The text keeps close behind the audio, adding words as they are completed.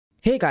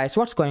Hey guys,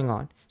 what's going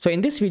on? So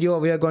in this video,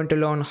 we are going to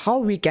learn how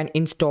we can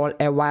install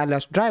a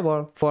wireless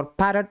driver for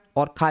Parrot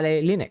or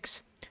Kali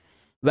Linux.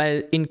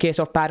 Well, in case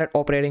of Parrot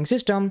operating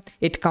system,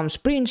 it comes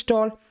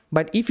pre-installed,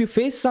 but if you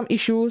face some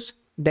issues,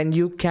 then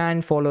you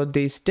can follow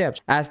these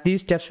steps, as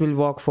these steps will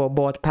work for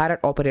both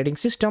Parrot operating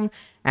system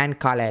and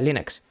Kali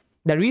Linux.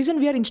 The reason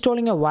we are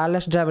installing a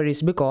wireless driver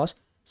is because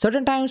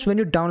certain times when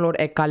you download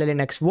a Kali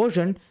Linux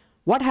version,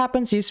 what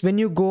happens is when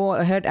you go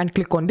ahead and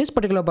click on this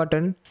particular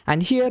button,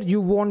 and here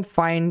you won't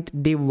find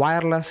the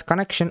wireless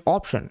connection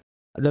option.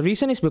 The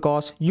reason is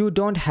because you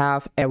don't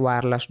have a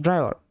wireless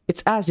driver.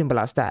 It's as simple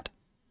as that.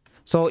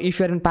 So if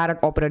you're in Parrot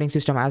operating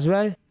system as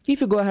well, if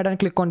you go ahead and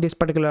click on this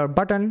particular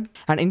button,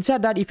 and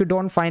inside that if you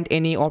don't find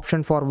any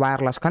option for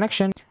wireless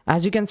connection,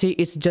 as you can see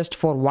it's just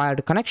for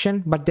wired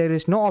connection, but there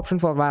is no option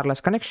for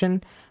wireless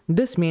connection.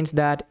 This means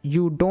that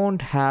you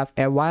don't have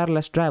a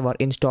wireless driver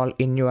installed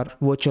in your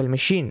virtual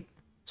machine.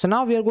 So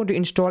now we are going to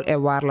install a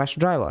wireless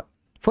driver.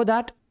 For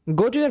that,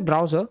 go to your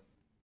browser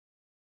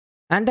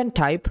and then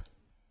type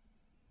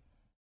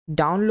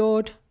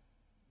download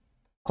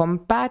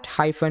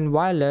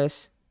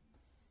compat-wireless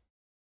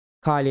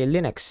Kali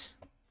Linux.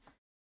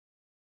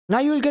 Now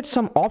you will get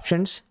some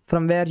options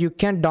from where you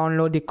can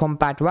download the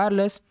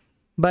compat-wireless,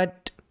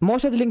 but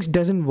most of the links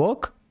doesn't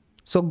work.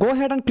 So go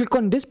ahead and click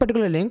on this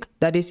particular link,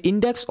 that is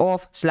index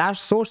of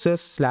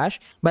 /sources/.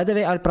 By the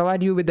way, I'll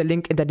provide you with the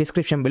link in the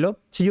description below.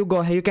 So you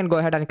can go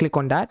ahead and click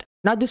on that.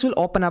 Now this will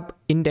open up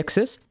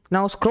indexes.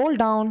 Now scroll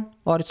down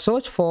or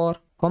search for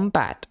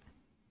compat.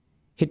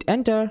 Hit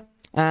enter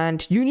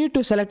and you need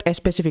to select a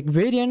specific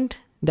variant,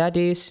 that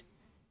is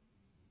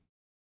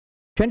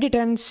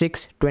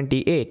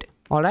 2010-628.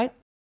 Alright.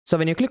 So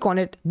when you click on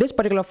it, this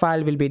particular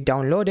file will be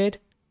downloaded.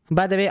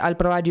 By the way, I'll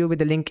provide you with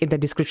the link in the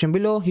description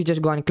below. You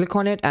just go and click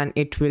on it and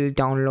it will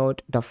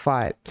download the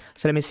file.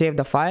 So let me save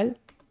the file,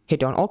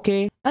 hit on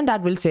OK, and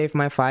that will save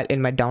my file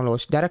in my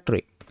downloads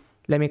directory.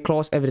 Let me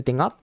close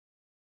everything up.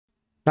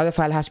 Now the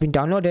file has been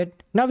downloaded.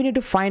 Now we need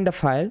to find the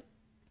file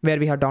where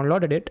we have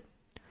downloaded it.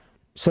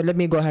 So let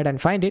me go ahead and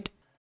find it.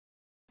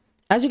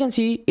 As you can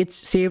see, it's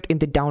saved in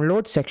the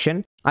download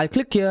section. I'll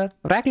click here,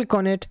 right click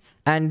on it,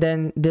 and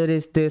then there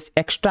is this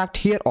extract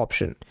here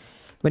option.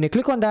 When you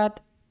click on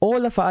that, all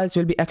the files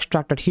will be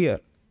extracted here,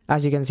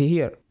 as you can see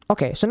here.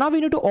 Okay, so now we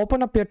need to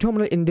open up your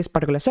terminal in this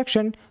particular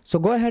section. So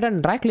go ahead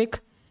and right click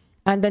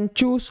and then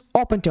choose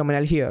open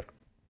terminal here.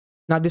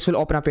 Now this will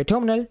open up your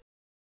terminal.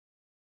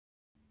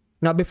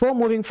 Now before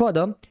moving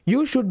further,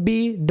 you should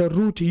be the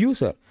root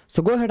user.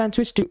 So go ahead and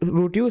switch to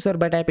root user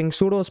by typing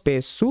sudo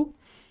space su.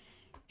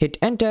 Hit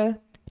enter,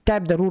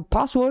 type the root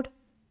password.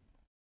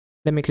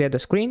 Let me clear the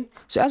screen.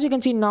 So as you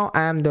can see, now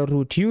I am the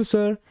root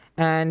user,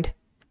 and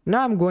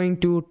now I'm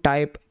going to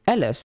type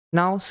ls.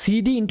 Now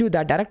cd into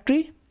that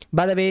directory.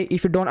 By the way,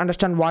 if you don't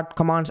understand what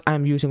commands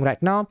I'm using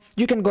right now,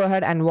 you can go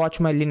ahead and watch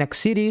my Linux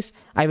series.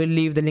 I will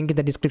leave the link in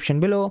the description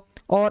below,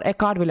 or a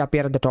card will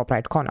appear at the top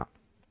right corner.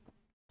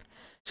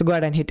 So go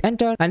ahead and hit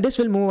enter, and this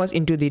will move us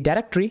into the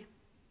directory.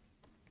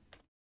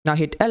 Now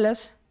hit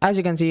ls. As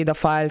you can see, the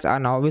files are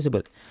now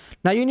visible.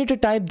 Now you need to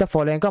type the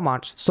following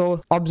commands.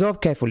 So observe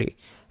carefully.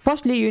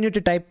 Firstly, you need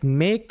to type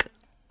make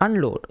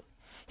unload.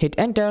 Hit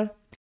enter.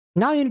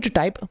 Now you need to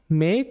type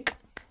make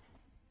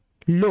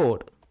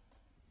load.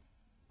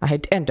 I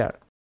hit enter.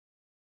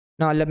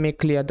 Now let me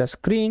clear the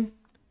screen.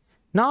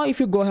 Now if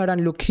you go ahead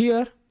and look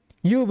here,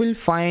 you will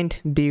find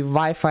the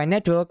Wi-Fi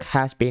network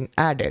has been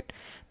added.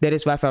 There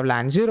is Wi-Fi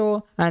LAN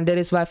 0 and there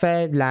is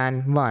Wi-Fi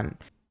LAN 1.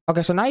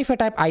 Okay, so now if I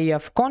type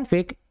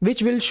ifconfig,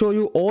 which will show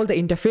you all the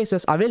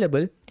interfaces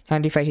available,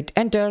 and if I hit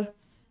enter,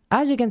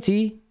 as you can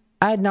see,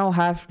 I now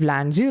have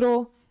LAN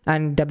 0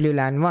 and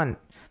WLAN 1.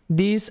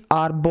 These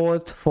are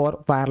both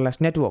for wireless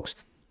networks.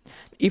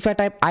 If I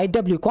type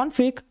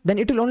iwconfig, then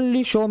it will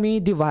only show me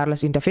the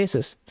wireless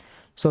interfaces.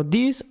 So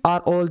these are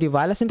all the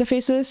wireless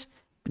interfaces,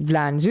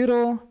 LAN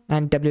 0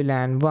 and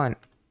WLAN 1.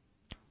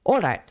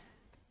 Alright.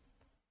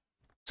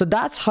 So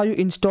that's how you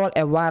install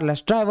a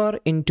wireless driver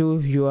into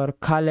your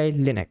Kali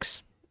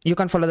Linux. You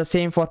can follow the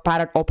same for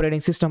Parrot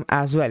operating system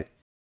as well.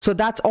 So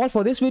that's all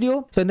for this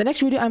video. So in the next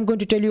video, I'm going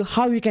to tell you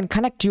how you can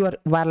connect your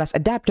wireless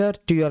adapter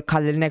to your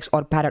Kali Linux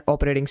or Parrot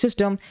operating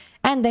system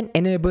and then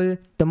enable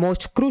the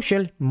most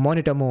crucial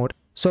monitor mode.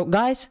 So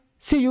guys,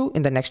 see you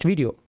in the next video.